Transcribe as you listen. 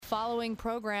following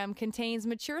program contains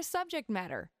mature subject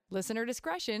matter. Listener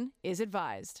discretion is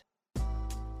advised.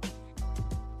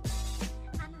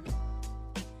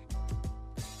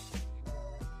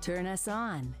 Turn us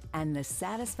on, and the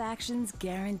satisfaction's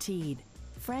guaranteed.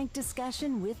 Frank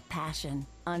discussion with passion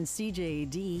on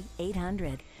CJAD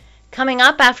 800. Coming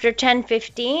up after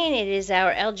 10:15, it is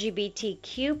our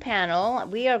LGBTQ panel.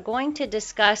 We are going to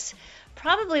discuss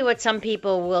probably what some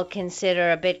people will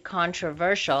consider a bit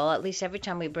controversial. At least every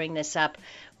time we bring this up,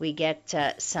 we get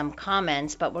some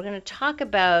comments. But we're going to talk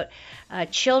about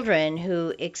children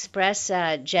who express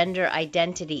gender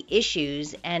identity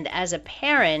issues, and as a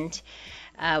parent,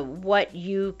 what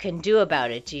you can do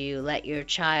about it. Do you let your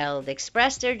child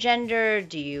express their gender?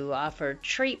 Do you offer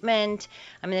treatment?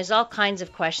 I mean, there's all kinds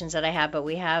of questions that I have, but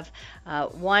we have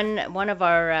one of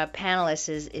our panelists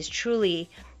is truly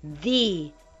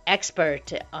the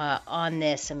expert on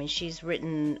this. I mean, she's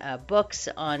written books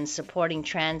on supporting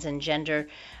trans and gender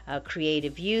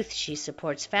creative youth. She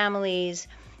supports families.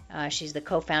 She's the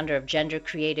co-founder of Gender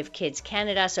Creative Kids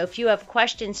Canada. So if you have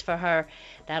questions for her,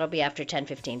 that'll be after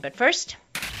 10:15. But first,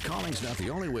 calling's not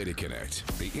the only way to connect.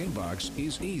 The inbox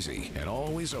is easy and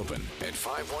always open at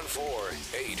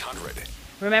 514-800.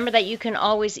 remember that you can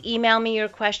always email me your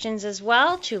questions as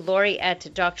well to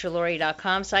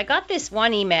Laurie@drlaurie.com. So I got this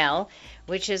one email,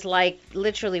 which is like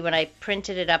literally when I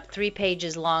printed it up 3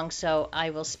 pages long, so I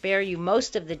will spare you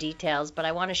most of the details, but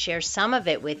I want to share some of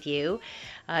it with you.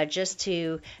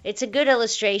 It's a good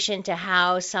illustration to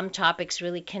how some topics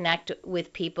really connect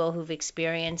with people who've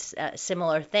experienced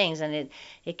similar things, and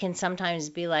it can sometimes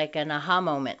be like an aha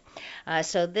moment.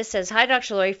 So this says, "Hi,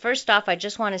 Dr. Laurie. First off, I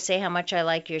just want to say how much I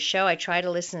like your show. I try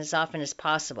to listen as often as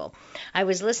possible. I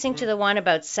was listening to the one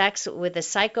about sex with a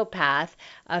psychopath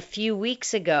a few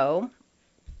weeks ago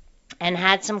and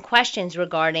had some questions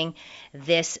regarding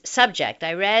this subject.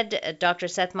 I read Dr.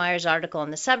 Seth Meyers' article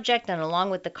on the subject, and along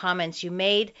with the comments you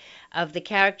made of the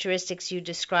characteristics you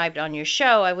described on your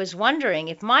show, I was wondering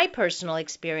if my personal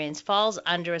experience falls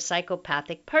under a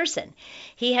psychopathic person.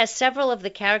 He has several of the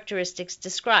characteristics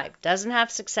described. Doesn't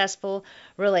have successful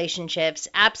relationships,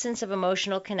 absence of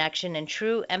emotional connection and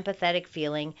true empathetic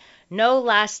feeling, no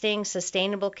lasting,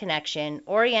 sustainable connection,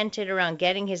 oriented around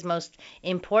getting his most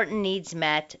important needs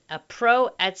met, a pro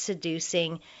at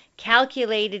seducing,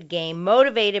 calculated game,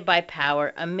 motivated by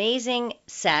power, amazing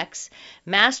sex,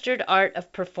 mastered art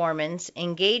of performance,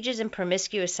 engages in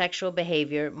promiscuous sexual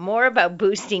behavior, more about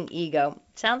boosting ego."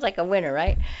 Sounds like a winner,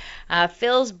 right?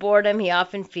 "Feels boredom he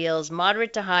often feels,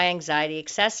 moderate to high anxiety,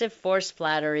 excessive forced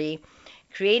flattery,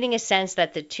 creating a sense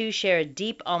that the two share a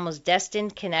deep, almost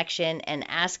destined connection, and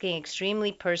asking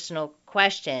extremely personal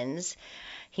questions.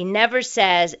 He never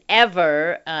says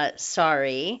ever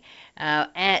sorry,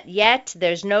 and yet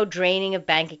there's no draining of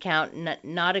bank account,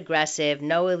 not aggressive,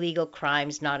 no illegal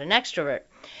crimes, not an extrovert."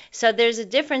 So there's a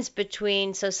difference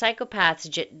between, so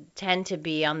psychopaths tend to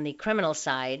be on the criminal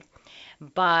side,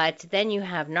 but then you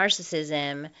have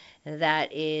narcissism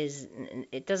that is,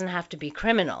 it doesn't have to be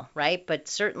criminal, right? But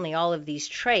certainly all of these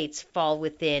traits fall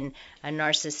within a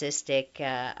narcissistic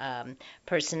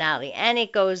personality. And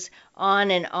it goes on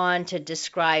and on to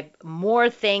describe more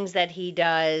things that he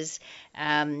does.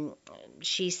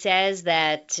 She says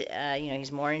that,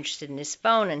 he's more interested in his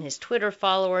phone and his Twitter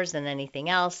followers than anything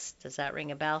else. Does that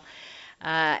ring a bell?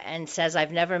 And says,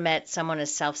 "I've never met someone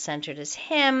as self-centered as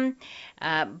him,"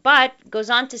 but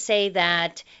goes on to say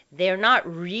that they're not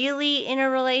really in a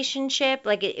relationship.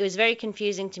 Like, it was very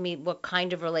confusing to me what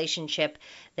kind of relationship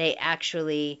they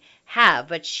actually have.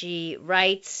 But she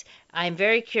writes, "I'm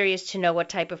very curious to know what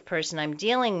type of person I'm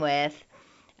dealing with."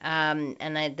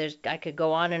 And I could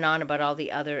go on and on about all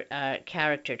the other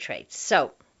character traits.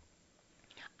 So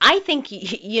I think,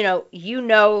 you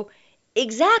know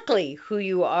exactly who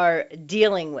you are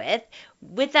dealing with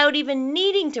without even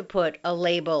needing to put a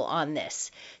label on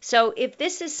this. So if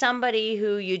this is somebody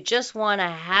who you just want to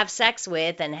have sex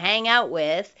with and hang out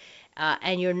with,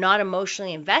 and you're not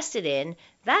emotionally invested in,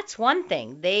 that's one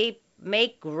thing. They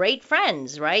make great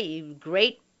friends, right?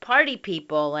 Great party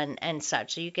people and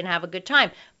such, so you can have a good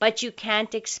time. But you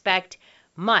can't expect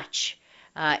much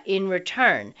in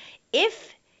return.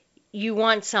 If you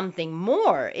want something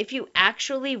more, if you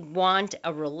actually want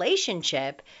a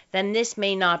relationship, then this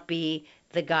may not be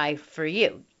the guy for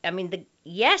you. I mean,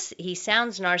 yes, he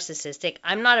sounds narcissistic.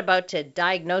 I'm not about to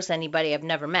diagnose anybody I've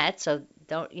never met, so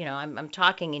don't, I'm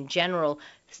talking in general.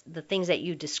 The things that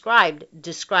you describe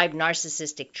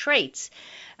narcissistic traits.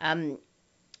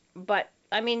 But,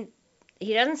 I mean,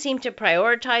 he doesn't seem to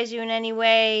prioritize you in any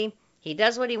way. He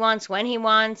does what he wants when he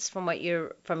wants, from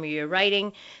your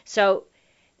writing. So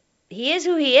he is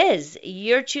who he is.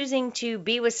 You're choosing to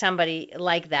be with somebody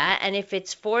like that. And if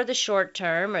it's for the short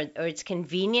term or it's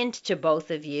convenient to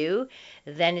both of you,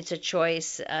 then it's a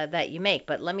choice that you make.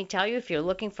 But let me tell you, if you're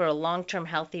looking for a long-term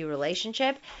healthy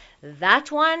relationship,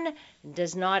 that one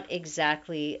does not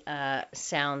exactly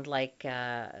sound like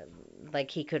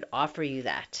he could offer you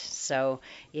that. So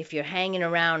if you're hanging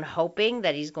around hoping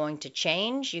that he's going to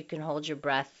change, you can hold your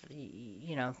breath,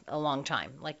 a long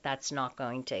time. Like, that's not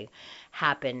going to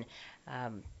happen.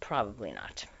 Probably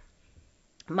not.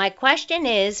 My question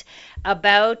is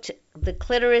about the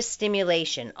clitoris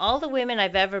stimulation. All the women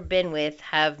I've ever been with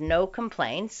have no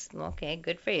complaints. Okay,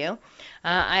 good for you.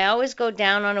 I always go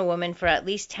down on a woman for at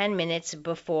least 10 minutes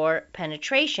before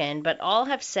penetration, but all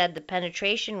have said the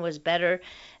penetration was better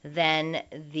than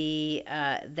the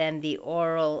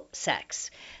oral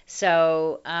sex.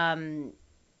 So,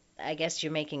 I guess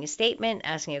you're making a statement,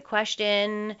 asking a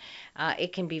question.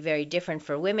 It can be very different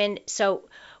for women. So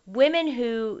women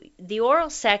who the oral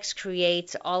sex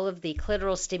creates all of the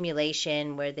clitoral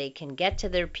stimulation where they can get to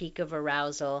their peak of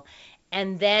arousal,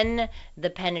 and then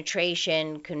the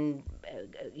penetration could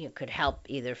help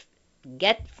either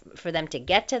for them to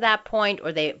get to that point,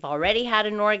 or they've already had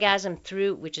an orgasm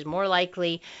through, which is more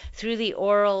likely, through the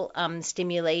oral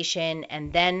stimulation,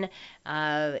 and then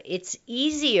it's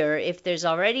easier if there's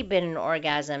already been an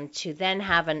orgasm to then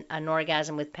have an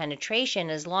orgasm with penetration,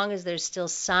 as long as there's still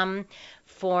some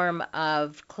form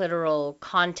of clitoral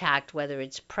contact, whether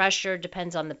it's pressure,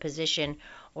 depends on the position,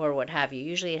 or what have you.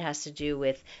 Usually it has to do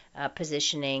with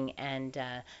positioning and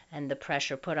the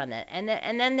pressure put on that. And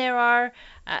then there are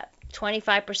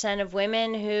 25% of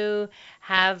women who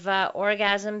have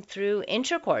orgasm through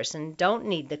intercourse and don't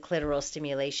need the clitoral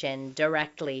stimulation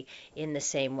directly in the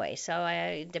same way. So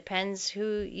it depends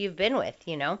who you've been with,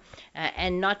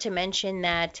 and not to mention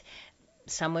that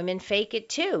some women fake it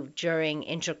too during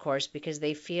intercourse because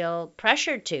they feel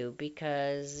pressured to,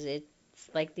 because it's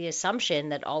like the assumption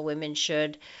that all women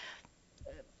should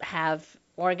have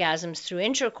orgasms through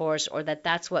intercourse, or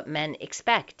that's what men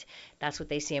expect. That's what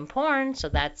they see in porn, so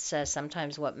that's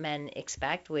sometimes what men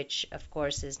expect, which of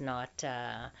course is not,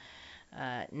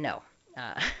 no.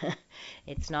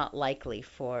 It's not likely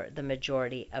for the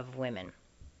majority of women.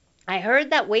 I heard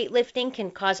that weightlifting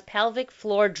can cause pelvic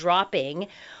floor dropping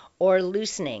or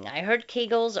loosening. I heard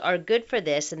Kegels are good for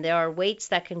this, and there are weights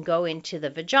that can go into the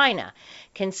vagina.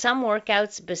 Can some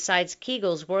workouts besides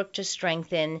Kegels work to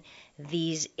strengthen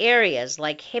these areas,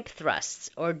 like hip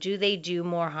thrusts, or do they do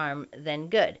more harm than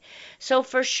good? So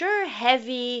for sure,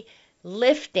 heavy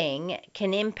lifting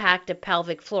can impact a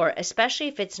pelvic floor, especially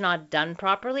if it's not done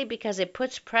properly, because it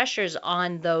puts pressures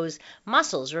on those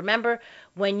muscles. Remember,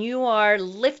 when you are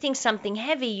lifting something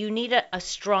heavy, you need a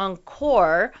strong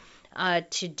core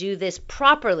to do this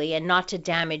properly and not to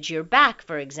damage your back,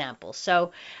 for example.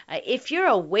 So if you're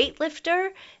a weightlifter,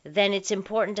 then it's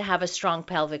important to have a strong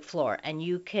pelvic floor, and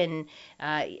you can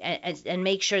and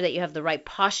make sure that you have the right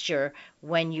posture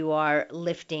when you are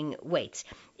lifting weights.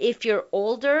 If you're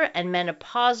older and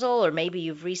menopausal, or maybe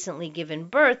you've recently given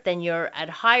birth, then you're at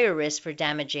higher risk for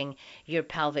damaging your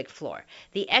pelvic floor.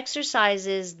 The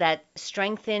exercises that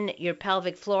strengthen your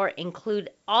pelvic floor include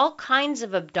all kinds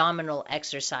of abdominal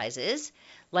exercises,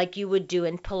 like you would do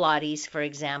in Pilates, for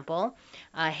example,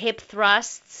 hip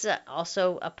thrusts,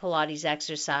 also a Pilates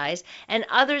exercise, and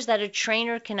others that a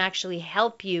trainer can actually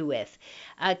help you with.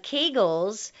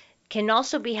 Kegels can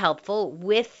also be helpful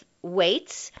with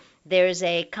weights. There's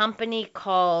a company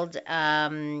called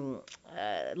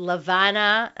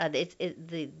Levana.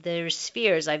 They're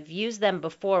spheres. I've used them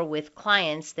before with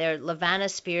clients. They're Levana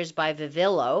Spheres by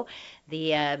Vivilo.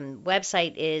 The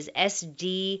website is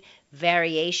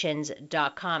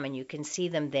sdvariations.com, and you can see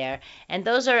them there. And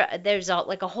there's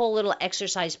like a whole little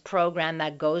exercise program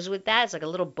that goes with that. It's like a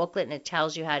little booklet, and it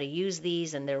tells you how to use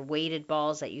these, and they're weighted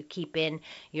balls that you keep in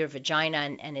your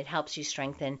vagina, and it helps you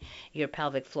strengthen your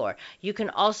pelvic floor. You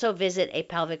can also visit a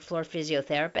pelvic floor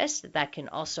physiotherapist that can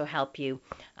also help you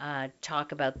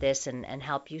talk about this and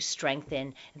help you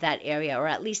strengthen that area, or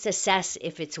at least assess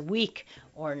if it's weak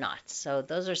or not. So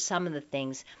those are some of the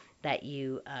things that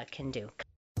you can do.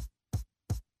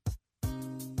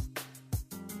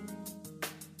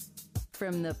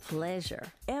 From the pleasure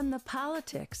and the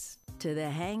politics to the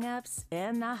hang-ups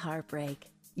and the heartbreak,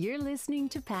 you're listening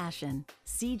to Passion,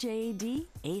 CJAD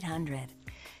 800.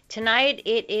 Tonight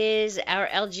it is our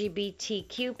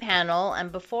LGBTQ panel,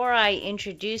 and before I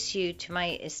introduce you to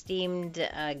my esteemed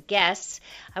guests,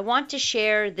 I want to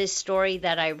share this story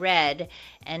that I read,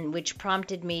 and which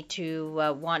prompted me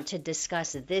to want to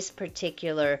discuss this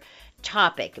particular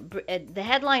topic. The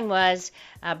headline was,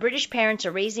 British parents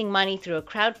are raising money through a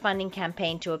crowdfunding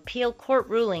campaign to appeal court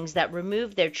rulings that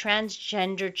remove their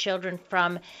transgender children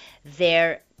from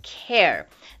their care.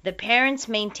 The parents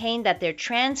maintained that their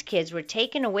trans kids were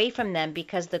taken away from them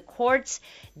because the courts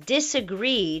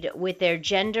disagreed with their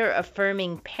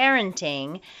gender-affirming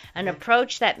parenting, an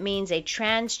approach that means a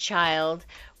trans child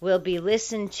will be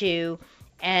listened to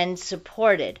and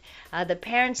supported. The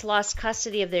parents lost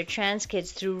custody of their trans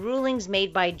kids through rulings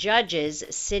made by judges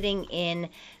sitting in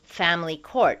family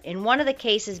court. In one of the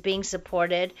cases being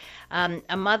supported,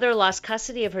 a mother lost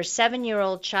custody of her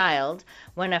 7-year-old child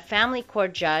when a family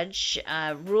court judge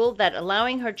ruled that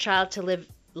allowing her child to live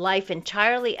life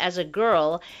entirely as a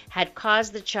girl had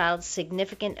caused the child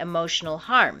significant emotional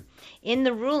harm. In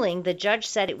the ruling, the judge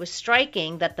said it was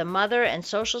striking that the mother and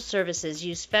social services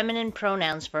used feminine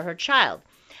pronouns for her child.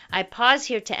 I pause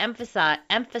here to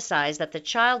emphasize that the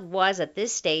child was at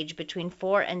this stage between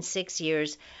 4 and 6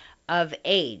 years of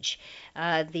age.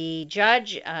 The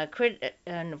judge,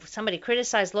 somebody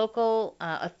criticized local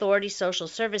authority social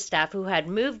service staff who had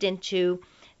moved into,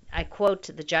 I quote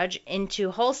the judge,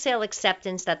 into wholesale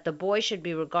acceptance that the boy should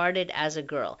be regarded as a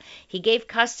girl. He gave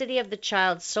custody of the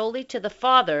child solely to the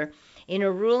father in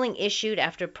a ruling issued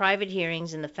after private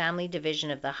hearings in the family division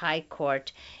of the High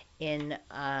Court in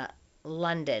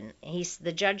London.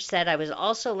 The judge said, I was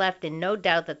also left in no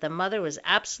doubt that the mother was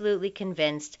absolutely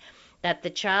convinced that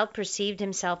the child perceived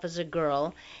himself as a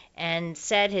girl, and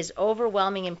said his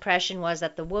overwhelming impression was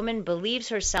that the woman believes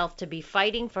herself to be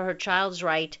fighting for her child's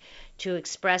right to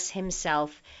express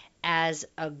himself as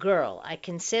a girl. I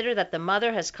consider that the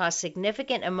mother has caused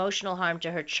significant emotional harm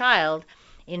to her child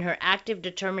in her active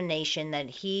determination that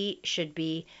he should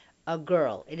be a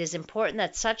girl. It is important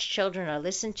that such children are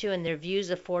listened to and their views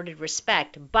afforded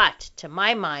respect, but to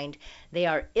my mind, they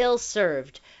are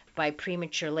ill-served by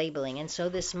premature labeling. And so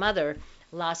this mother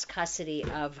lost custody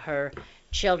of her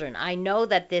children. I know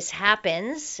that this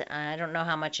happens. I don't know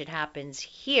how much it happens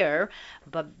here,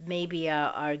 but maybe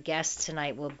our guests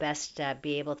tonight will best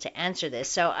be able to answer this.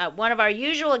 So one of our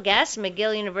usual guests,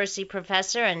 McGill University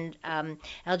professor and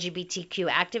LGBTQ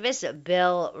activist,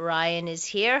 Bill Ryan, is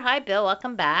here. Hi, Bill.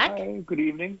 Welcome back. Hi. Good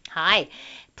evening. Hi.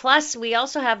 Plus, we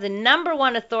also have the number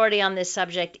one authority on this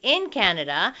subject in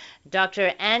Canada,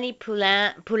 Dr. Annie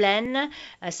Pullen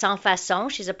Sansfacon.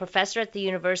 She's a professor at the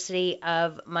University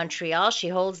of Montreal. She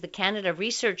holds the Canada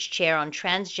Research Chair on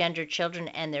Transgender Children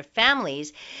and Their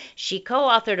Families. She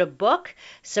co-authored a book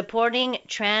supporting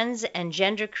trans and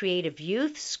gender creative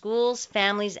youth, schools,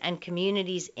 families, and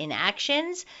communities in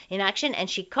action, and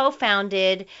she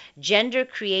co-founded Gender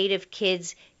Creative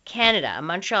Kids Canada, a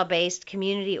Montreal-based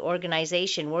community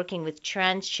organization working with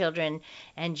trans children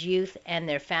and youth and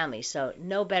their families. So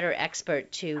no better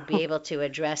expert to be able to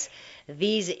address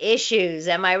these issues.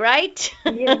 Am I right?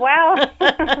 Yeah, well,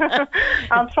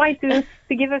 I'll try to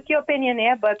give a few opinion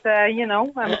here, but,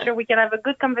 I'm sure we can have a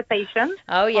good conversation.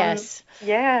 Oh, yes.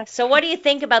 Yeah. So what do you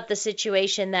think about the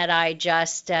situation that I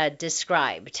just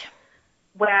described?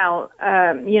 Well,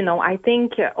 I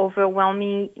think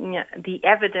overwhelming the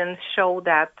evidence show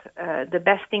that the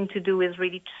best thing to do is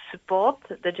really to support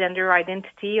the gender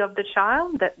identity of the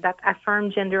child, that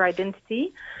affirm gender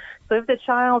identity. So if the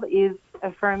child is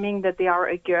affirming that they are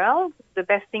a girl, the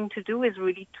best thing to do is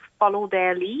really to follow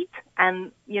their lead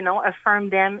and, affirm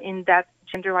them in that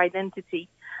gender identity.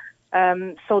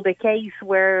 So the case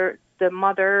where the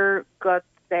mother got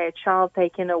their child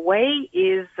taken away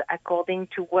is, according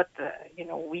to what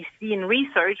we see in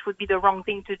research, would be the wrong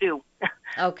thing to do.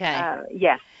 Okay.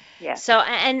 Yes. Yeah. So,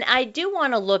 and I do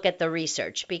want to look at the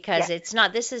research because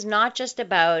this is not just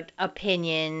about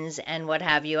opinions and what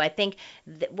have you. I think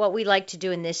what we like to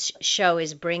do in this show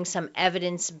is bring some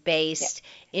evidence-based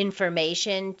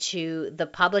information to the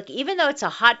public, even though it's a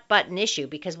hot button issue,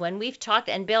 because when we've talked,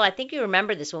 and Bill, I think you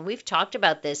remember this, when we've talked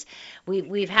about this,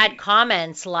 we've had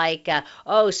comments like,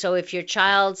 so if your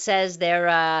child says they're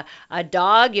a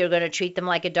dog, you're going to treat them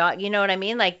like a dog. You know what I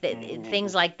mean? Like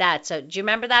things like that. So do you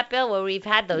remember that, Bill, where we've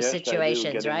had those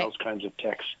situations, right? Those kinds of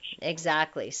texts.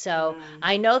 Exactly. So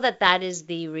I know that is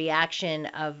the reaction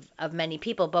of many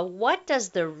people, but what does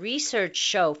the research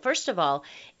show, first of all,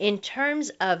 in terms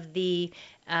of the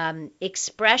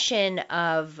expression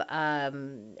of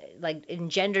like in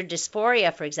gender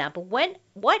dysphoria, for example,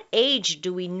 what age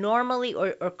do we normally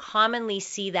or commonly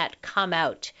see that come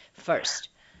out first?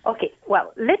 Okay,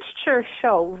 well, literature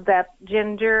shows that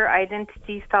gender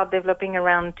identity start developing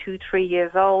around 2-3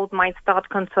 years old, might start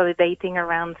consolidating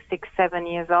around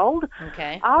 6-7 years old.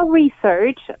 Okay. Our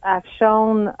research have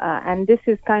shown, and this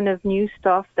is kind of new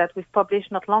stuff that we've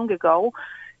published not long ago,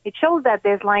 it shows that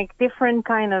there's like different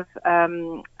kind of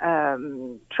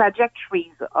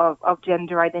trajectories of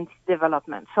gender identity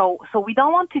development. So we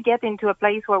don't want to get into a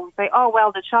place where we say, oh,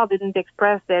 well, the child didn't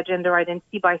express their gender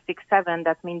identity by 6, 7.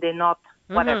 That means they're not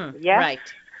whatever. Yeah. Right.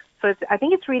 So I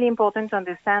think it's really important to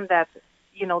understand that,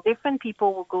 different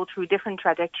people will go through different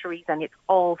trajectories and it's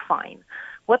all fine.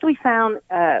 What we found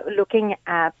looking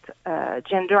at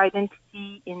gender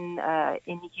identity in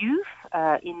youth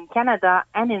in Canada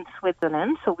and in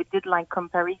Switzerland, so we did like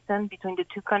comparison between the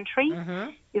two countries,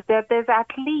 is that there's at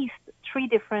least 3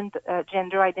 different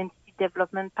gender identity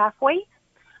development pathways.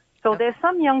 So there's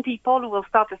some young people who will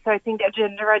start asserting their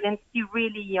gender identity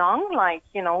really young, like,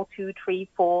 2, 3,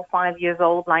 4, 5 years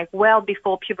old, like well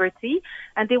before puberty,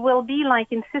 and they will be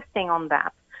like insisting on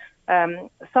that.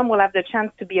 Some will have the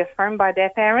chance to be affirmed by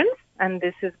their parents, and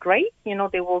this is great. They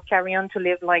will carry on to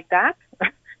live like that,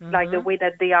 like the way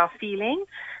that they are feeling.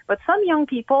 But some young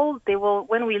people, they will,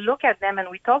 when we look at them and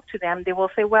we talk to them, they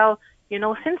will say, well,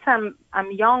 since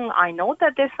I'm young, I know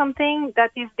that there's something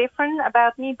that is different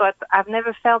about me, but I've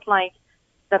never felt like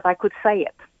that I could say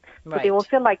it. Right. So they will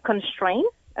feel like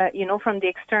constrained, from the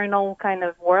external kind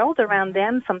of world around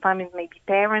them. Sometimes it may be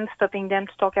parents stopping them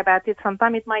to talk about it.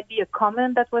 Sometimes it might be a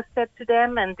comment that was said to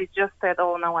them and they just said,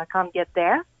 oh, no, I can't get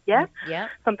there. Yeah. Yeah.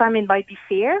 Sometimes it might be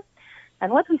fear.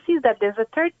 And what we see is that there's a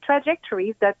third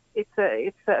trajectory, that it's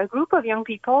a group of young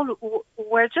people who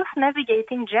were just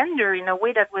navigating gender in a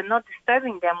way that were not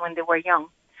disturbing them when they were young.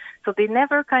 So they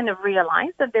never kind of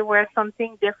realized that there was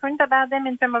something different about them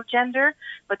in terms of gender,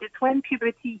 but it's when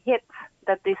puberty hits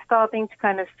that they're starting to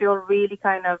kind of feel really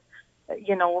kind of,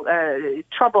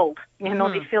 troubled.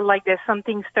 They feel like there's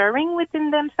something stirring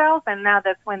within themselves, and now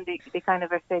that's when they kind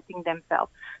of asserting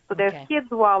themselves. So there's kids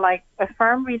who are like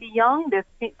affirmed really young.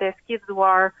 There's kids who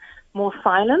are more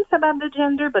silent about the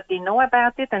gender, but they know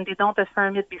about it and they don't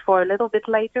affirm it before a little bit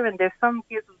later. And there's some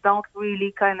kids who don't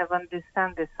really kind of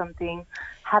understand there's something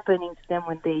happening to them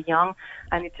when they're young,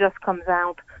 and it just comes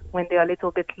out when they're a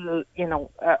little bit,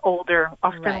 older,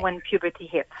 often when puberty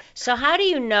hits. So how do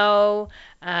you know,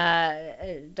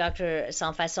 Dr.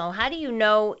 Sansfacon, how do you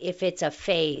know if it's a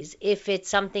phase, if it's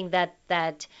something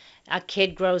that a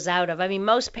kid grows out of? I mean,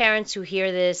 most parents who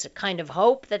hear this kind of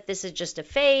hope that this is just a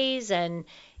phase and,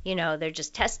 they're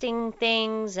just testing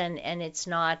things and it's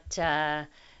not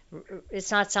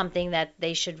something that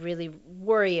they should really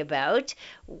worry about.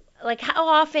 Like, how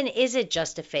often is it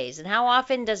just a phase? And how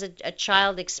often does a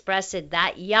child express it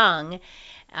that young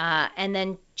and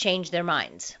then change their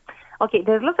minds? Okay,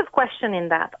 there's lots of question in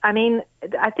that. I mean,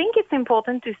 I think it's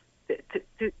important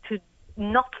to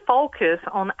not focus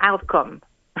on outcome,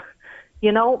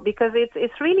 because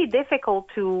it's really difficult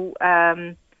to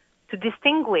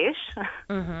distinguish,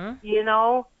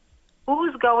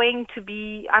 who's going to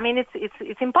be. I mean,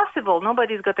 it's impossible.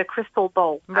 Nobody's got a crystal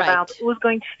ball about who's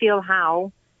going to feel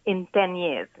how in 10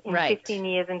 years, in 15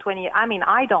 years, in 20 years. I mean,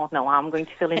 I don't know how I'm going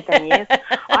to feel in 10 years.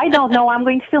 I don't know how I'm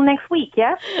going to feel next week,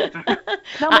 yes?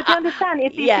 No, but you understand,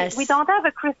 we don't have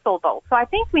a crystal ball. So I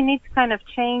think we need to kind of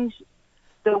change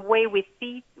the way we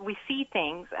see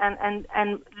things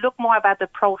and look more about the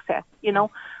process,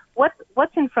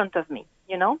 what's in front of me,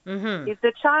 Is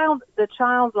the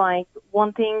child like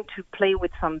wanting to play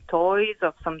with some toys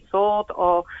of some sort,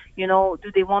 or,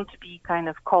 do they want to be kind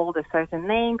of called a certain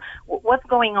name? What's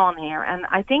going on here? And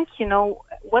I think,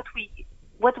 we're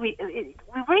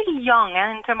really young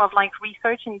in terms of like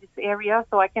research in this area,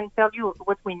 so I can tell you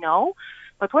what we know.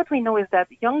 But what we know is that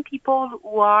young people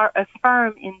who are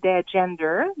affirmed in their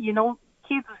gender,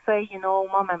 kids who say,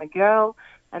 Mom, I'm a girl,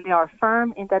 and they are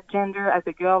affirmed in that gender as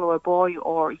a girl or a boy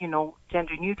or,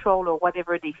 gender neutral or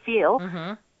whatever they feel,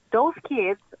 those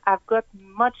kids have got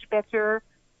much better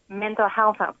mental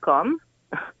health outcome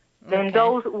than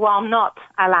those who are not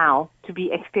allowed to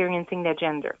be experiencing their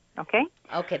gender. Okay?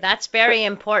 Okay, that's very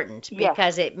important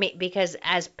because because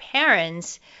as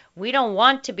parents, we don't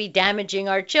want to be damaging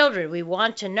our children. We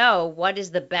want to know what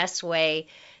is the best way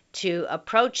to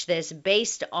approach this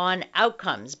based on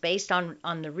outcomes, based on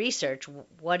the research.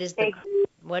 What is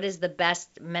the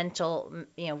best mental,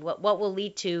 what will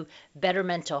lead to better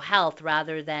mental health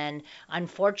rather than,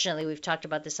 unfortunately, we've talked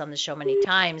about this on the show many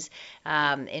times,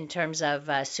 in terms of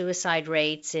suicide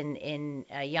rates in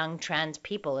young trans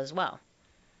people as well.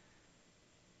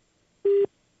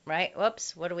 Right?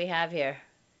 Whoops. What do we have here?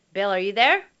 Bill, are you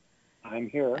there? I'm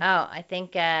here. Oh, I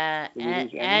think I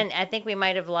think we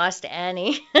might have lost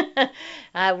Annie.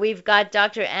 We've got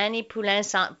Dr. Annie Pullen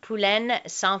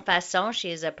Sansfacon.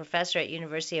 She is a professor at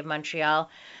University of Montreal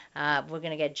We're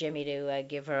going to get Jimmy to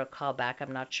give her a call back.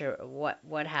 I'm not sure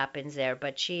what happens there,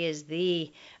 but she is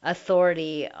the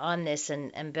authority on this.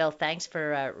 And Bill, thanks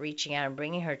for reaching out and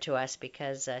bringing her to us,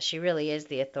 because she really is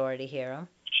the authority here. Huh?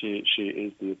 She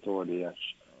is the authority, yes.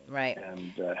 Right.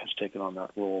 And has taken on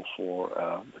that role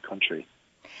for the country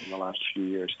in the last few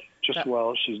years. Just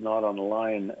while she's not on the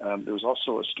line, there was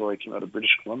also a story came out of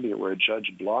British Columbia where a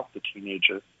judge blocked the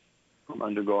teenager from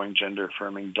undergoing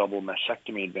gender-affirming double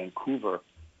mastectomy in Vancouver,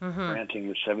 granting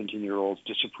the 17-year-old's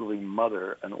disapproving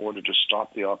mother an order to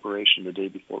stop the operation the day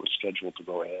before it was scheduled to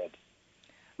go ahead,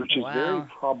 which is very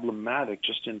problematic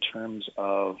just in terms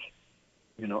of,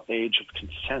 age of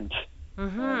consent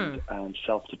and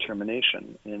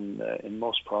self-determination. In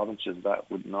most provinces, that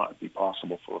would not be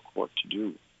possible for a court to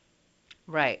do.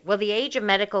 Right. Well, the age of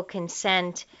medical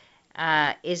consent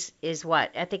is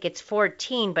what? I think it's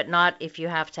 14, but not if you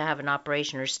have to have an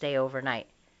operation or stay overnight.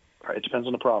 Right. It depends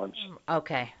on the province.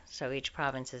 Okay. So each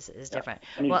province is different.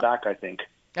 And he's back, I think.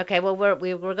 Okay, well,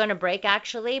 we're going to break,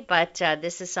 actually, but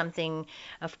this is something,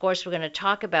 of course, we're going to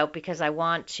talk about, because I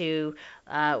want to,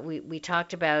 we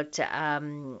talked about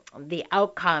the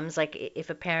outcomes, like if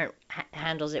a parent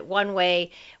handles it one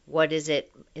way, what is it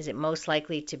most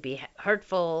likely to be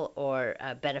hurtful or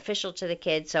beneficial to the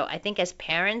kid? So I think as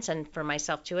parents, and for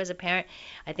myself too as a parent,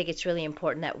 I think it's really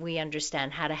important that we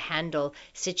understand how to handle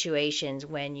situations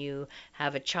when you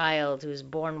have a child who's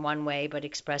born one way but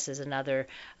expresses another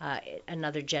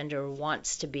gender,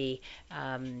 wants to be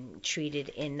treated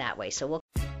in that way. So we'll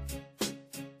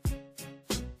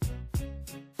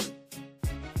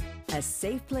a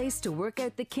safe place to work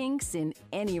out the kinks in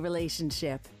any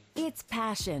relationship. It's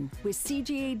Passion with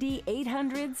CJAD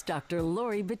 800's Dr.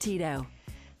 Laurie Betito.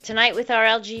 Tonight with our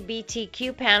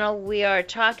LGBTQ panel, we are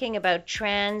talking about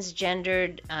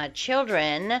transgendered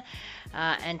children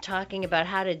and talking about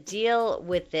how to deal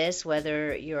with this,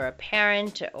 whether you're a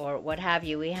parent or what have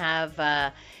you. We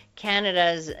have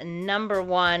Canada's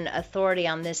 #1 authority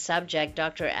on this subject,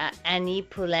 Dr. Annie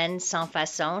Pullen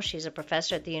Sansfacon. She's a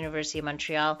professor at the University of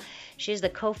Montreal. She's the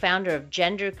co-founder of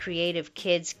Gender Creative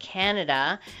Kids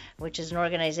Canada, which is an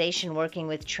organization working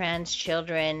with trans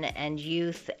children and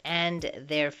youth and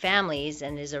their families,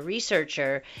 and is a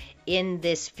researcher in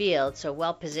this field, so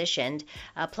well positioned.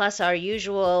 Plus our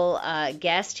usual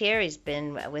guest here, he's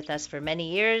been with us for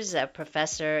many years,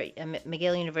 Professor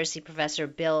McGill University Professor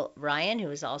Bill Ryan, who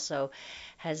is also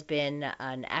has been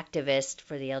an activist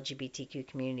for the LGBTQ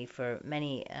community for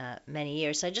many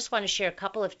years. So I just want to share a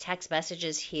couple of text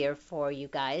messages here for you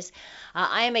guys.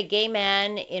 I am a gay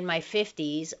man in my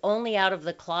 50s, only out of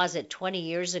the closet 20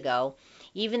 years ago.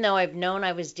 Even though I've known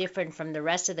I was different from the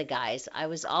rest of the guys, I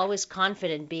was always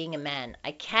confident being a man.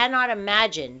 I cannot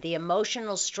imagine the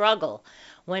emotional struggle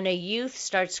when a youth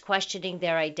starts questioning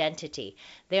their identity.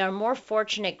 They are more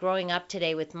fortunate growing up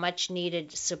today with much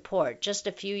needed support. Just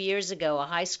a few years ago, a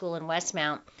high school in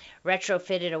Westmount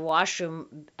retrofitted a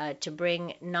washroom to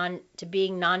being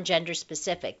non-gender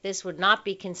specific. This would not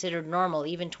be considered normal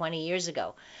even 20 years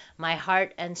ago. My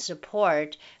heart and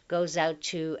support goes out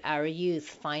to our youth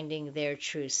finding their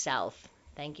true self.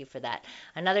 Thank you for that.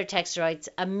 Another texter writes,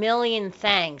 "A million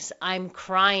thanks. I'm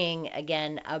crying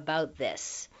again about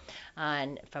this."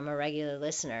 And from a regular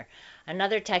listener.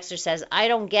 Another texter says, "I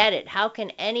don't get it. How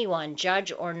can anyone,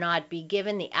 judge or not, be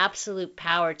given the absolute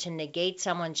power to negate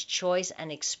someone's choice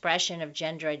and expression of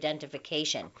gender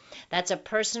identification? That's a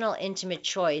personal, intimate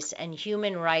choice and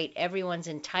human right everyone's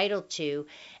entitled to,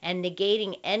 and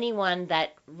negating anyone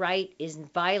that right is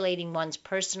violating one's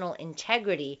personal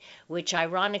integrity, which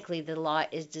ironically the law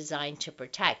is designed to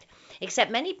protect."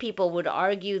 Except many people would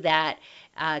argue that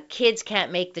kids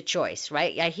can't make the choice,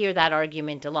 right? I hear that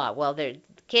argument a lot. Well, they're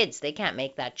kids, they can't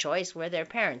make that choice. We're their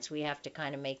parents. We have to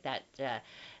kind of make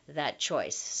that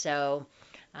choice. So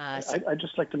I'd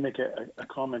just like to make a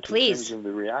comment please. in terms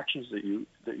of the reactions that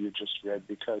you just read,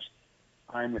 because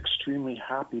I'm extremely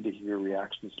happy to hear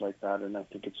reactions like that, and I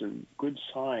think it's a good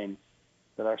sign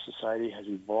that our society has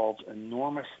evolved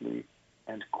enormously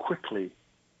and quickly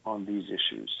on these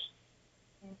issues.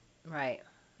 Right.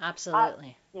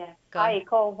 Absolutely. I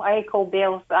echo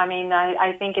Bill. I mean,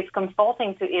 I think it's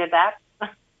comforting to hear that.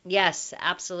 Yes,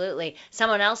 absolutely.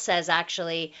 Someone else says,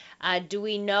 actually, do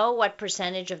we know what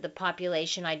percentage of the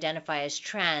population identify as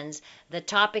trans? The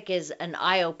topic is an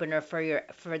eye-opener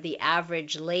for the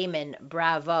average layman.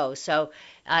 Bravo. So,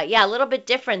 a little bit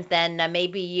different than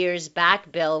maybe years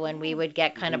back, Bill, when we would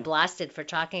get kind of blasted for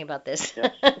talking about this.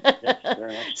 Yes,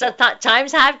 very much so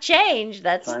times have changed.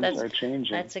 Times are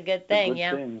changing. That's a good thing.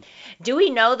 Thing. Do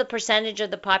we know the percentage of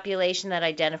the population that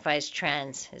identifies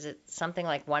trans? Is it something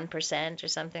like 1% or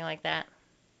something like that?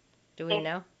 Do we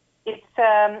know?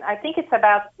 I think it's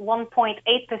about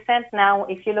 1.8% now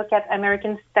if you look at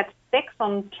American statistics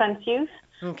on trans youth.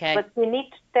 Okay. But you need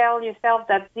to tell yourself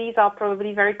that these are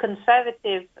probably very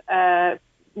conservative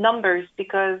numbers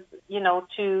because,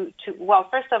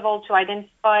 first of all, to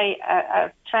identify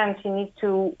a trans, you need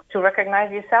to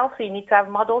recognize yourself. So you need to have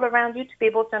a model around you to be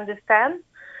able to understand.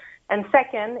 And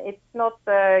second, it's not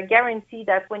a guarantee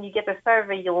that when you get a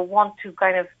survey, you'll want to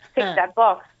kind of tick that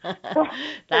box. So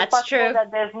That's true. That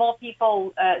there's more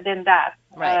people than that.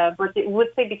 Right. But it would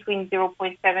say between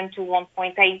 0.7 to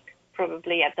 1.8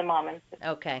 probably at the moment.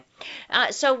 Okay.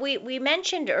 So we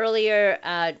mentioned earlier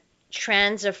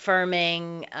trans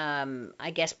affirming,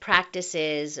 I guess,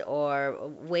 practices or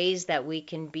ways that we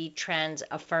can be trans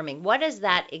affirming. What does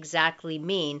that exactly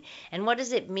mean? And what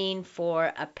does it mean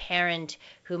for a parent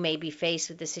who may be faced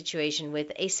with the situation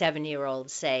with a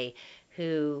 7-year-old, say,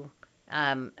 who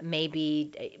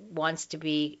maybe wants to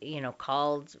be,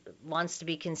 wants to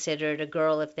be considered a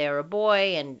girl if they're a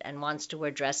boy and wants to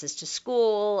wear dresses to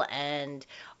school and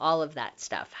all of that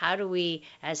stuff? How do we,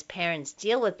 as parents,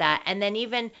 deal with that? And then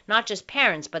even not just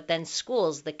parents, but then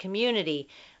schools, the community,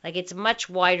 like it's much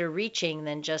wider reaching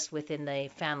than just within the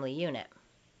family unit.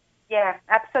 Yeah,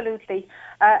 absolutely.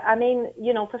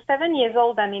 For 7 years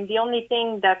old, the only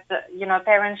thing that,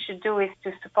 parents should do is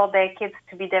to support their kids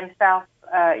to be themselves.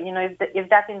 If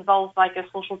that involves like a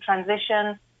social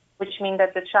transition, which means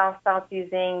that the child starts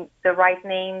using the right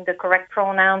name, the correct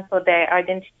pronouns for their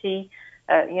identity,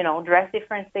 dress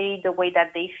differently, the way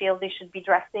that they feel they should be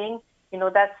dressing,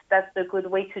 that's the good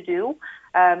way to do.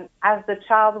 As the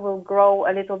child will grow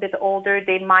a little bit older,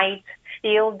 they might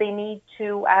feel they need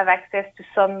to have access to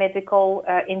some medical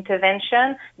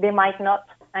intervention. They might not.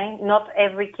 Not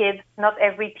every kid, not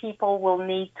every people will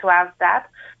need to have that.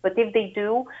 But if they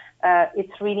do,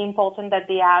 it's really important that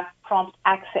they have prompt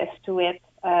access to it.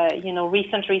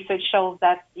 Recent research shows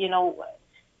that,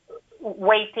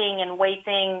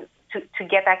 waiting to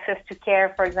get access to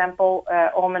care, for example,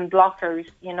 hormone blockers,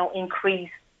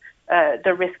 increase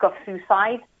the risk of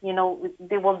suicide.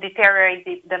 They will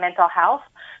deteriorate the mental health.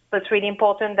 So it's really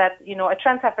important that, a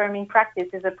trans-affirming practice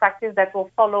is a practice that will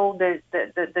follow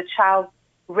the child's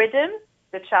rhythm,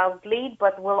 the child's lead,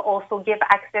 but will also give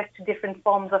access to different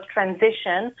forms of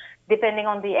transition depending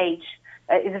on the age.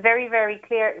 It's very, very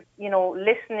clear,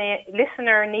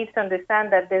 listener needs to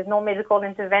understand that there's no medical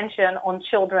intervention on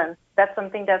children. That's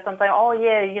something that sometimes,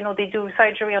 they do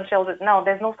surgery on children. No,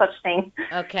 there's no such thing.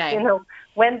 Okay.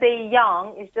 When they're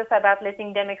young, it's just about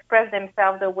letting them express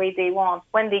themselves the way they want.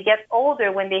 When they get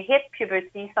older, when they hit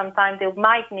puberty, sometimes they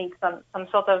might need some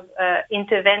sort of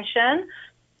intervention.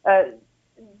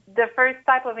 The first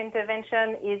type of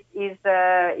intervention is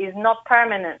not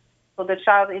permanent. So the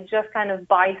child, it just kind of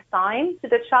buys time to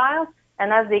the child,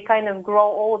 and as they kind of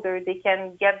grow older, they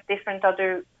can get different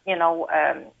other,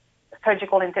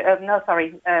 medical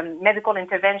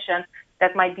intervention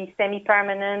that might be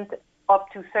semi-permanent up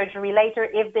to surgery later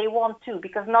if they want to,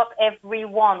 because not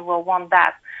everyone will want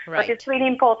that. Right. But it's really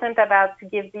important to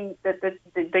give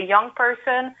the young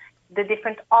person the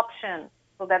different options,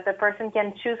 so that the person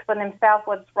can choose for themselves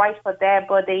what's right for their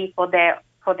body, for their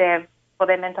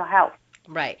mental health.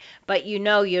 Right. But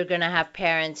you're going to have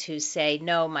parents who say,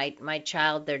 no, my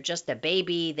child, they're just a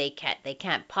baby. They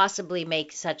can't possibly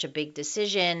make such a big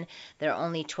decision. They're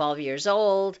only 12 years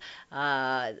old.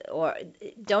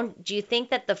 Do you think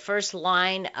that the first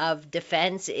line of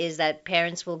defense is that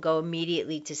parents will go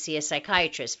immediately to see a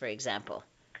psychiatrist, for example?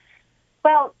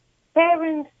 Well,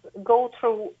 parents go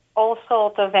through all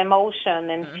sorts of emotion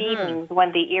and feelings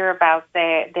when they hear about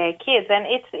their kids, and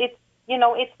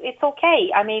it's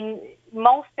okay.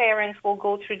 Most parents will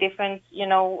go through different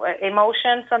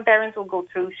emotions. Some parents will go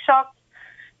through shock.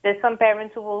 There's some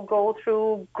parents who will go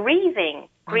through grieving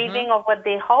of what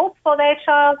they hope for their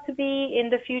child to be in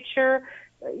the future.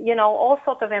 All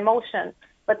sorts of emotions.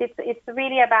 But it's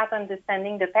really about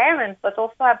understanding the parents, but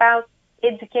also about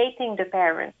educating the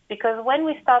parents, because when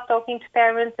we start talking to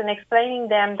parents and explaining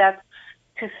them that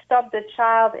to stop the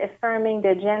child affirming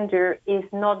their gender is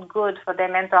not good for their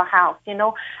mental health,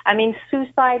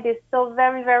 suicide is still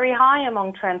very, very high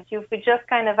among trans youth. We just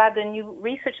kind of had a new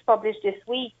research published this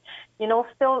week,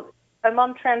 still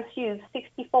among trans youth,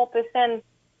 64%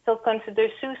 still consider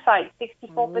suicide,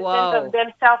 64% of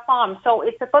them self-harm. So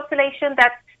it's a population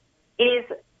that is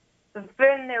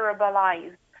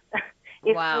vulnerabilized.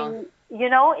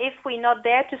 If we're not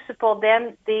there to support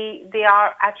them, they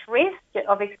are at risk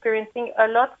of experiencing a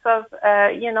lot of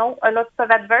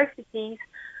adversities,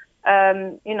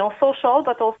 social,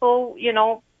 but also,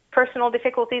 personal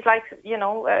difficulties like,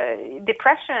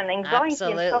 depression, anxiety,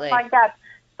 Absolutely. and stuff like that.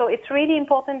 So it's really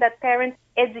important that parents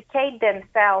educate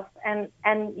themselves. And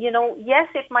yes,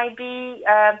 it might be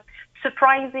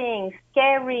surprising,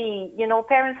 scary.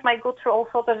 Parents might go through all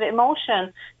sorts of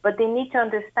emotion, but they need to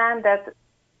understand that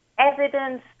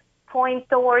evidence point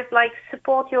towards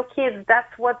support your kids.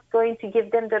 That's what's going to give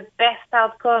them the best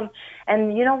outcome.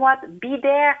 And you know what? Be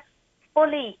there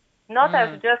fully, not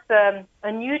as just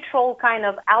a neutral kind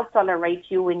of I'll tolerate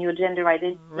you in your gender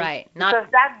identity. Right. Because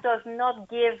that does not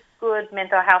give good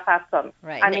mental health outcomes.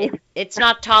 Right. I mean, it's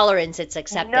not tolerance, it's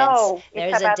acceptance. No,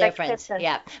 there's it's a about difference. acceptance.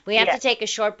 Yeah. We have Yes. to take a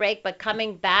short break, but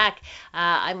coming back,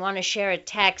 I want to share a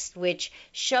text which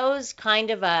shows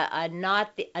kind of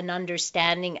an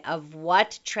understanding of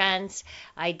what trans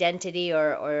identity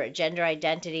or gender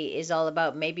identity is all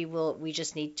about. Maybe we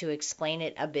just need to explain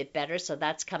it a bit better. So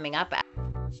that's coming up.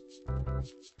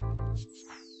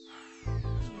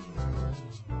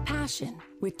 Passion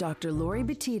with Dr. Laurie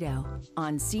Betito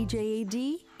on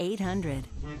CJAD 800.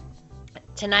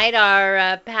 Tonight,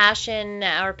 our Passion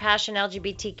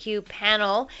LGBTQ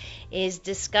panel is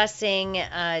discussing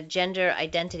gender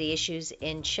identity issues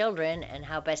in children and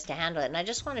how best to handle it. And I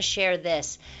just want to share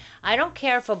this. I don't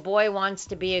care if a boy wants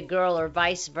to be a girl or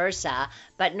vice versa,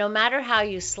 but no matter how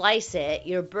you slice it,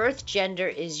 your birth gender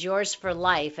is yours for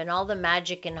life, and all the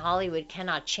magic in Hollywood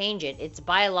cannot change it. It's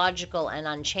biological and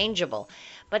unchangeable.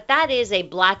 But that is a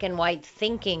black and white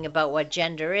thinking about what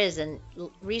gender is, and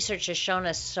research has shown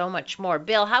us so much more.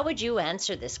 Bill, how would you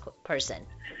answer this person?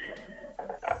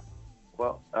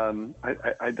 Well,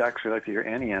 I'd actually like to hear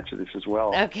Annie answer this as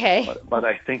well. Okay. But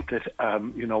I think that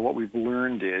what we've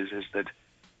learned is that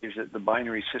the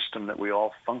binary system that we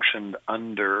all functioned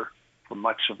under for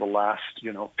much of the last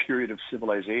period of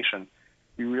civilization,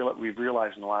 we've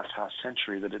realized in the last half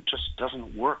century that it just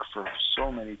doesn't work for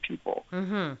so many people,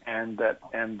 and that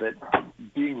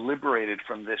being liberated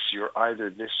from this, you're either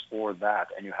this or that,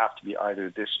 and you have to be either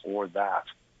this or that,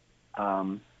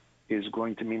 is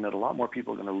going to mean that a lot more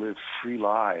people are going to live free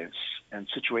lives and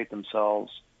situate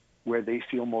themselves where they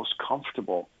feel most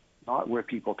comfortable, not where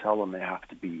people tell them they have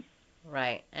to be.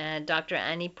 Right. And Dr.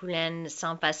 Annie Pullen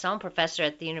Sansfacon, professor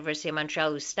at the University of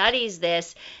Montreal, who studies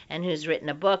this and who's written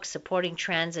a book, Supporting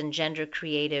Trans and Gender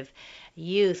Creative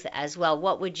Youth as well.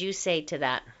 What would you say to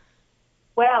that?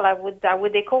 Well, I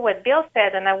would echo what Bill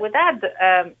said, and I would add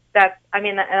that,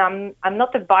 I'm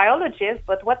not a biologist,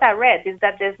 but what I read is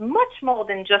that there's much more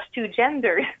than just two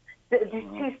genders, there's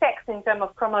two sexes in terms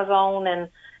of chromosome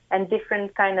and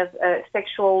different kind of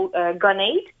sexual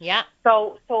gonade. Yeah.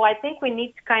 So I think we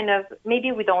need to kind of,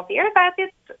 maybe we don't hear about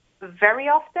it very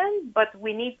often, but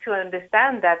we need to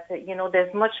understand that,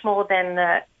 there's much more than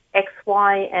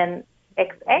XY and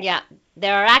XX. Yeah.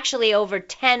 There are actually over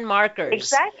 10 markers.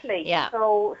 Exactly. Yeah.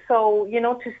 So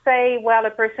to say, well,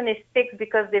 a person is sick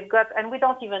because they've got, and we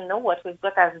don't even know what we've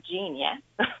got as a gene, yeah?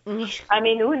 I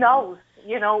mean, who knows?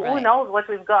 Right. Who knows what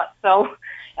we've got? So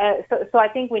I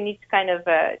think we need to kind of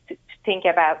to think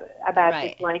about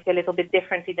Right. it like a little bit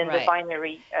differently than the Right.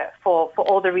 binary for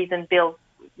all the reasons Bill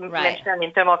mentioned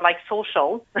in terms of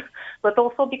social, but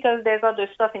also because there's other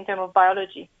stuff in terms of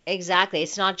biology. Exactly.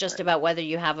 It's not just about whether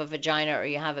you have a vagina or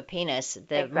you have a penis.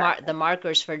 The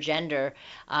markers for gender,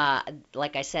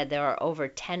 like I said, there are over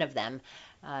 10 of them.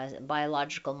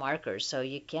 Biological markers, so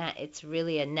you can't. It's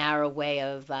really a narrow way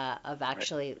of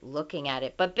actually looking at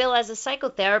it. But Bill, as a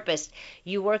psychotherapist,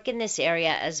 you work in this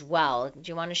area as well. Do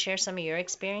you want to share some of your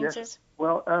experiences? Yes.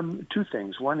 Well, two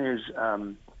things. One is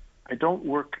I don't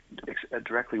work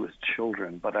directly with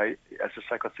children, but as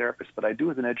a psychotherapist, but I do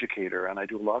as an educator, and I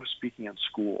do a lot of speaking in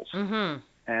schools. Mm-hmm.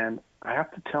 And I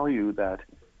have to tell you that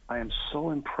I am so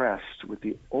impressed with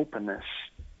the openness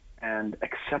and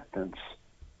acceptance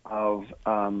of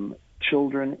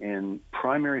children in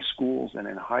primary schools and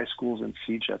in high schools and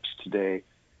CEGEPs today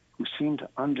who seem to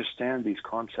understand these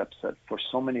concepts that for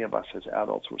so many of us as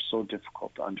adults were so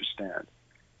difficult to understand.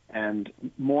 And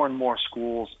more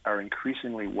schools are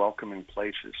increasingly welcoming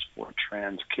places for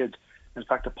trans kids. In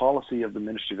fact, the policy of the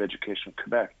Ministry of Education of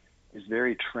Quebec is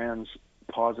very trans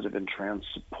positive and trans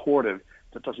supportive.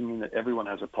 That doesn't mean that everyone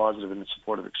has a positive and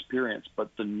supportive experience,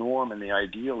 but the norm and the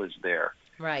ideal is there.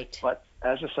 Right. But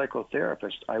as a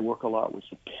psychotherapist, I work a lot with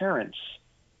the parents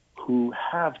who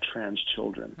have trans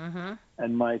children. Mm-hmm.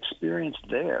 And my experience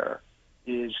there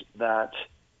is that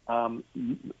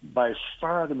by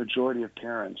far the majority of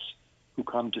parents who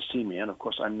come to see me, and of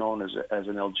course I'm known as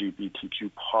an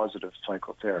LGBTQ positive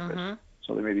psychotherapist, Mm-hmm.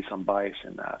 so there may be some bias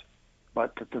in that,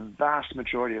 but that the vast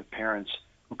majority of parents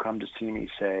who come to see me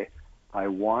say, I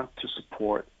want to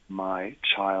support my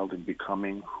child in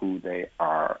becoming who they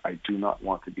are. I do not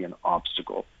want to be an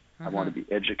obstacle. Mm-hmm. I want to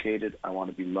be educated. I want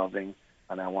to be loving.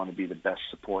 and I want to be the best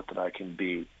support that I can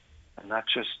be. And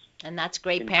that's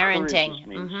great encourages parenting.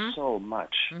 me so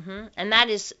much. And that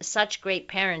is such great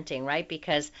parenting, right?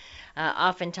 Because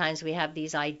oftentimes we have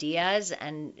these ideas,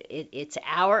 and it's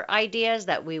our ideas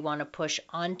that we want to push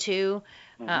onto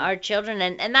our children,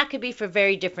 and that could be for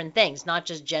very different things, not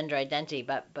just gender identity,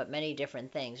 but many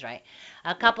different things, right?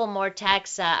 A couple more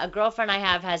texts. A girlfriend I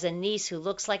have has a niece who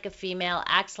looks like a female,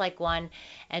 acts like one,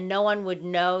 and no one would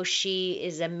know she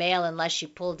is a male unless she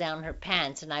pulled down her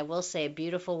pants. And I will say, a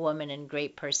beautiful woman and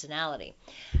great personality.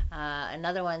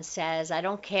 Another one says, I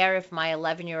don't care if my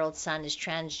 11-year-old son is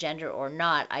transgender or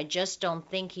not. I just don't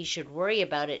think he should worry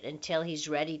about it until he's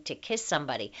ready to kiss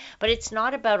somebody. But it's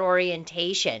not about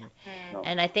orientation. No.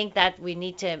 And I think that we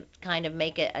need to kind of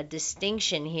make a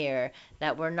distinction here,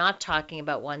 that we're not talking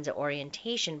about one's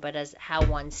orientation, but as how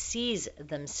one sees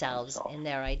themselves in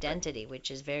their identity,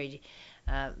 which is very,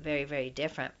 very, very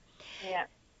different. Yeah.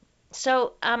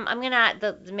 So I'm going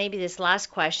to maybe this last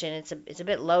question. It's a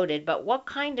bit loaded, but what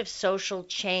kind of social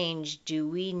change do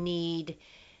we need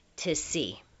to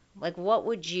see? Like, what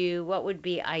would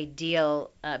be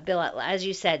ideal, Bill? As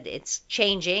you said, it's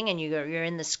changing, and you're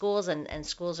in the schools, and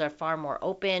schools are far more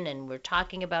open, and we're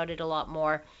talking about it a lot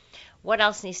more. What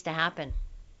else needs to happen?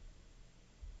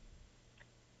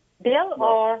 Bill,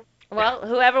 or? Well,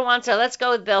 whoever wants to. Let's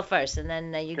go with Bill first, and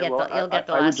then you'll get the last word.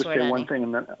 I would just say one thing,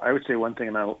 and then I would say one thing,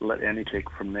 and I'll let Annie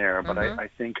take from there. But I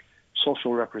think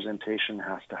social representation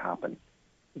has to happen.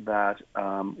 That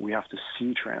we have to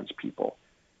see trans people.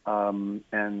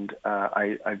 And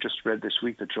I just read this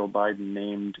week that Joe Biden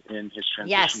named in his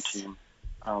transition team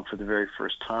for the very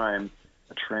first time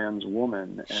a trans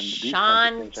woman. And these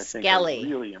kinds of things, I think, are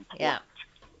really important.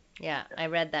 Yeah, I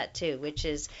read that too, which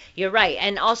is, you're right.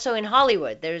 And also in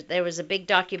Hollywood, there was a big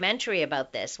documentary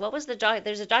about this. What was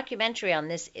there's a documentary on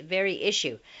this very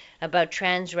issue about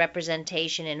trans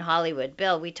representation in Hollywood.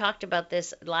 Bill, we talked about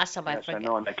this last time. Yes, I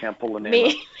know, and I can't pull the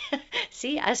name up.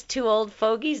 See, us two old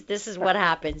fogies, this is what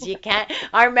happens. You can't,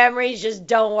 our memories just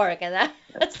don't work, and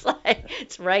that's like,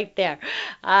 it's right there.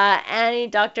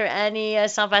 Dr. Annie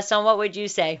Sansfacon, what would you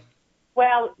say?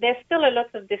 Well, there's still a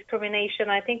lot of discrimination.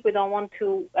 I think we don't want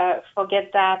to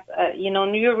forget that.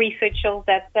 New research shows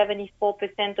that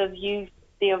 74% of youth,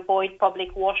 they avoid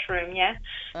public washroom,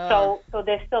 So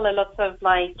there's still a lot of,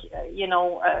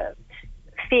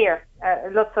 fear.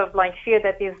 Lots of, fear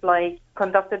that is,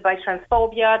 conducted by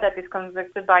transphobia, that is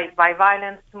conducted by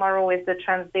violence. Tomorrow is the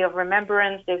Trans Day of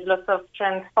Remembrance. There's lots of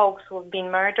trans folks who have been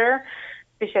murdered,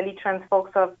 especially trans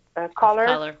folks of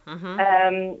color.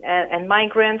 And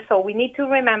migrants. So we need to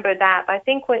remember that. I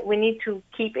think we need to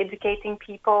keep educating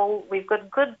people. We've got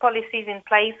good policies in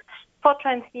place for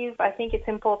trans youth. I think it's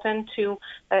important to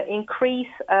increase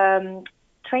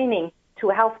training to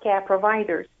healthcare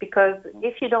providers, because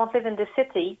if you don't live in the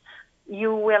city,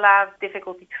 you will have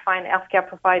difficulty to find a healthcare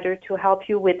provider to help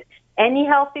you with any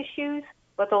health issues,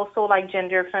 but also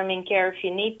gender affirming care if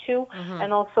you need to.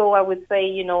 And also I would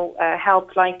say,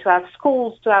 help to have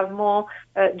schools to have more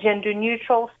gender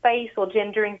neutral space or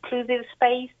gender inclusive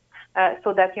space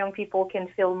so that young people can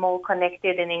feel more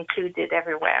connected and included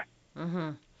everywhere.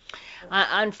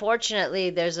 Unfortunately,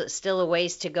 there's still a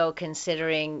ways to go,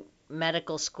 considering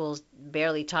medical schools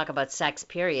barely talk about sex,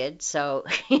 period. So,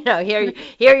 here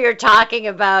you're talking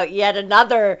about yet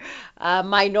another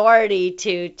minority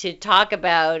to talk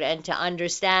about and to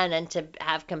understand and to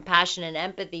have compassion and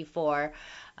empathy for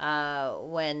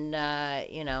when,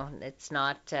 it's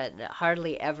not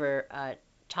hardly ever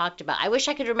talked about. I wish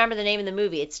I could remember the name of the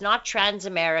movie. It's not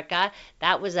Transamerica.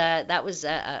 That was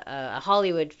a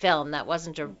Hollywood film. That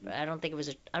wasn't I don't think it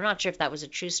was I'm not sure if that was a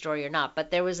true story or not, but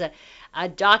there was a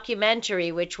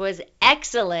documentary which was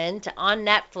excellent on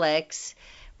Netflix,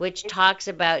 which talks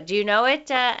about, do you know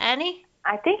it, Annie?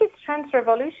 I think it's Trans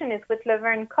Revolution. It's with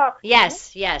Laverne Cox.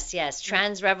 Yes.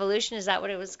 Trans Revolution, is that what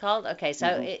it was called? Okay, so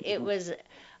it was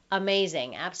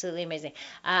amazing, absolutely amazing.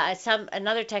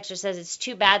 Another texter says it's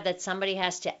too bad that somebody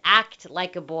has to act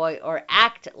like a boy or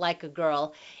act like a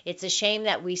girl. It's a shame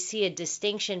that we see a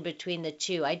distinction between the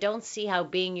two. I don't see how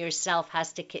being yourself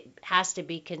has to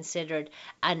be considered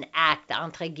an act,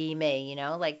 entre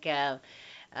guillemets.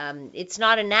 It's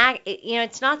not an act.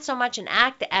 It's not so much an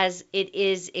act as it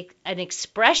is an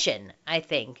expression, I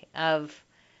think, of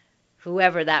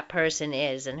whoever that person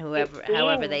is and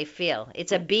however they feel.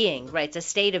 It's a being, right? It's a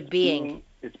state of being.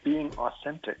 It's being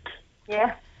authentic.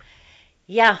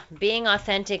 Yeah, being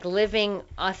authentic, living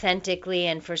authentically,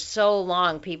 and for so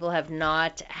long people have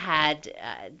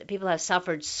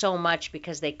suffered so much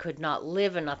because they could not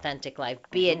live an authentic life,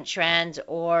 be it trans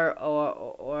or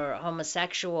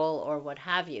homosexual or what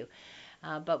have you.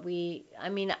 But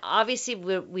obviously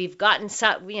we've gotten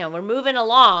some, we're moving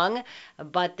along,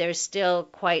 but there's still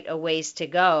quite a ways to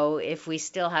go if we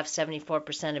still have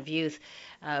 74% of youth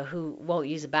who won't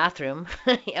use a bathroom,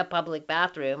 a public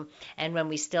bathroom, and when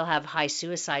we still have high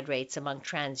suicide rates among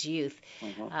trans youth.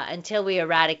 Until we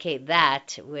eradicate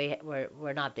that,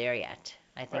 we're not there yet.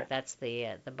 I think that's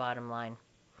the bottom line.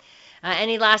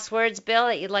 Any last words, Bill,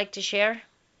 that you'd like to share?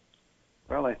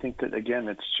 Well, I think that again,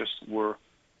 it's just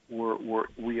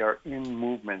we are in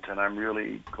movement, and I'm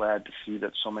really glad to see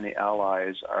that so many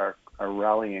allies are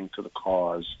rallying to the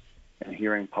cause and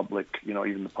hearing public,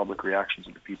 even the public reactions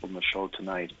of the people in the show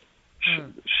tonight,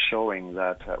 showing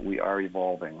that we are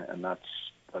evolving, and that's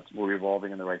we're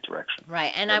evolving in the right direction.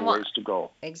 Right, and there are ways to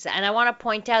go. And I want to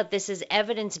point out this is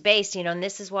evidence-based, and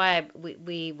this is why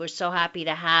we were so happy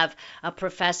to have a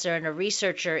professor and a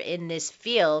researcher in this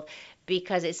field,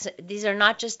 because these are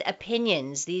not just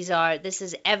opinions. This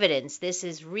is evidence. This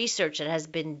is research that has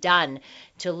been done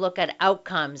to look at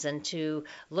outcomes and to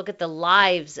look at the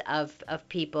lives of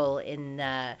people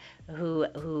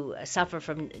who suffer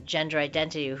from gender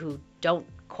identity, who don't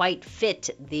quite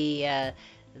fit the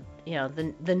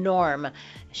norm,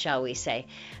 shall we say.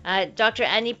 Dr.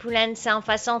 Annie Pullen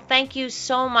Sansfacon, thank you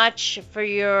so much for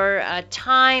your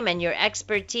time and your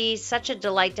expertise. Such a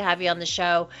delight to have you on the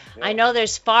show. Yeah. I know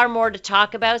there's far more to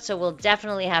talk about, so we'll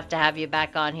definitely have to have you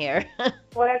back on here.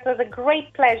 Well, it was a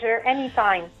great pleasure.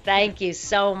 Anytime. Thank you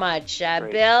so much.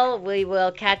 Bill, we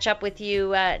will catch up with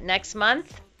you next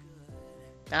month.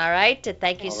 All right.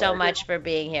 Thank you so much for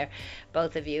being here,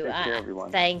 both of you. Take care,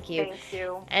 everyone. Thank you. Thank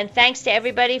you. And thanks to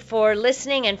everybody for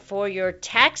listening and for your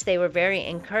texts. They were very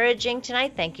encouraging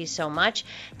tonight. Thank you so much.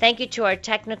 Thank you to our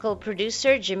technical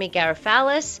producer, Jimmy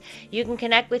Garafalis. You can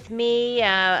connect with me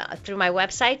through my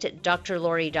website at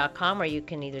drlaurie.com, where you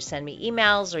can either send me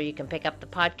emails or you can pick up the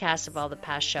podcast of all the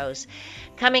past shows.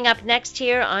 Coming up next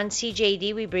here on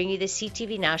CJD, we bring you the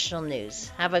CTV National News.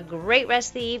 Have a great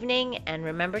rest of the evening, and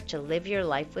remember to live your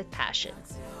life with passion.